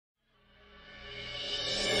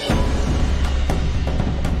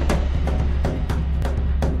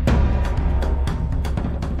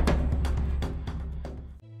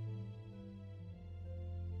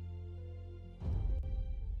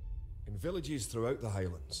villages throughout the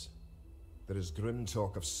Highlands, there is grim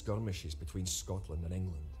talk of skirmishes between Scotland and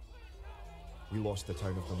England. We lost the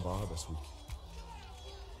town of Dunbar this week.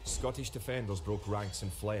 Scottish defenders broke ranks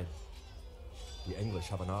and fled. The English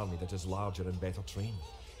have an army that is larger and better trained.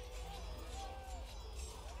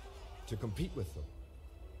 To compete with them,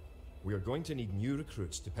 we are going to need new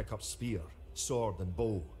recruits to pick up spear, sword and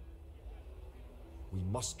bow. We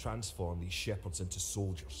must transform these shepherds into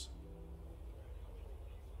soldiers.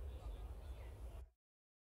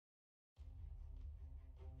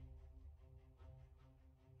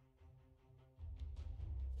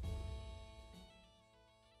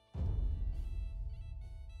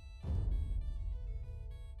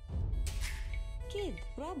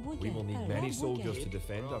 We will need many soldiers to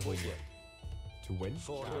defend our homeland. To win,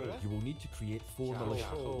 you will need to create 4 militia.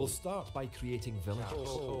 We'll start by creating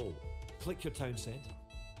villages. Click your town centre.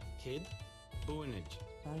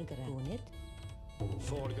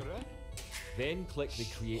 Then click the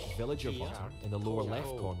Create Villager button in the lower left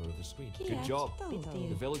corner of the screen. Good job.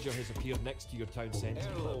 The villager has appeared next to your town centre.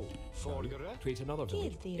 Now, create another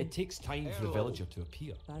village. It takes time for the villager to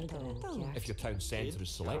appear. If your town centre is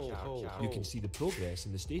selected, you can see the progress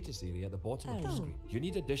in the status area at the bottom of the screen. You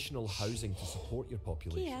need additional housing to support your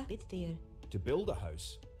population. To build a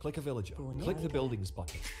house, click a villager. Click the Buildings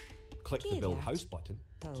button. Click the Build House button.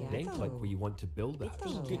 Then click where you want to build the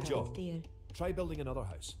house. Good job. Try building another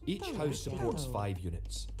house. Each house supports 5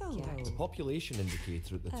 units. The population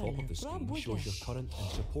indicator at the top of the screen shows your current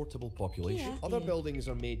and supportable population. Other buildings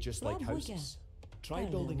are made just like houses. Try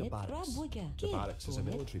building a barracks. The barracks is a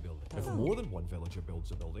military building. If more than one villager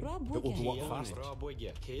builds a building, it will go up faster.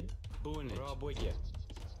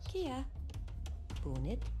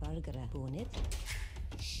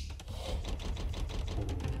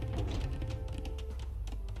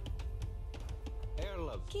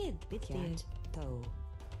 Kid, bit there, toe.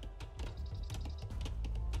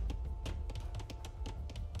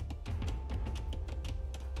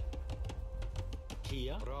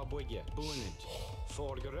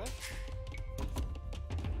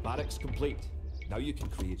 Barracks complete. Now you can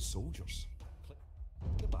create soldiers.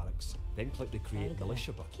 Click the barracks, then click the Create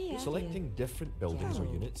Militia button. Selecting different buildings or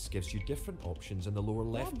units gives you different options in the lower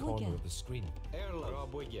left corner of the screen.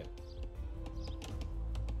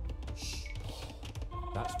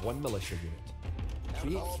 That's 1 militia unit.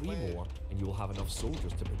 Create 3 more and you will have enough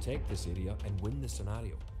soldiers to protect this area and win the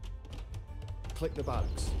scenario. Click the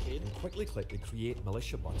barracks and quickly click the Create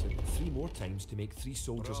Militia button 3 more times to make 3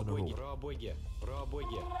 soldiers in a row.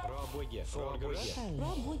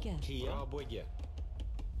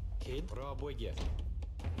 Kid.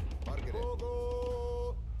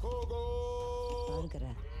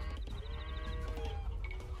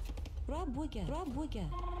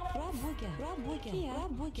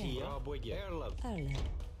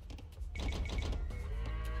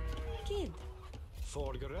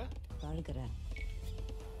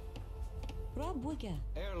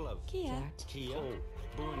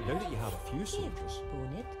 Now that you have a few soldiers,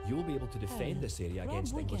 you will be able to defend this area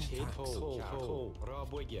against English attacks.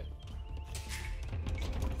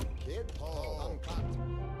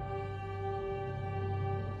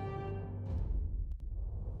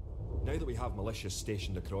 Now that we have militias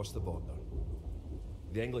stationed across the border,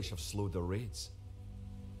 the English have slowed their raids.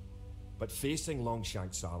 But facing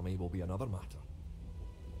Longshank's army will be another matter.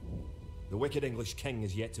 The wicked English king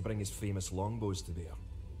is yet to bring his famous longbows to bear.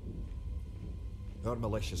 Our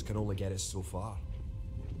militias can only get us so far.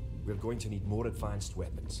 We're going to need more advanced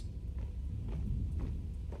weapons.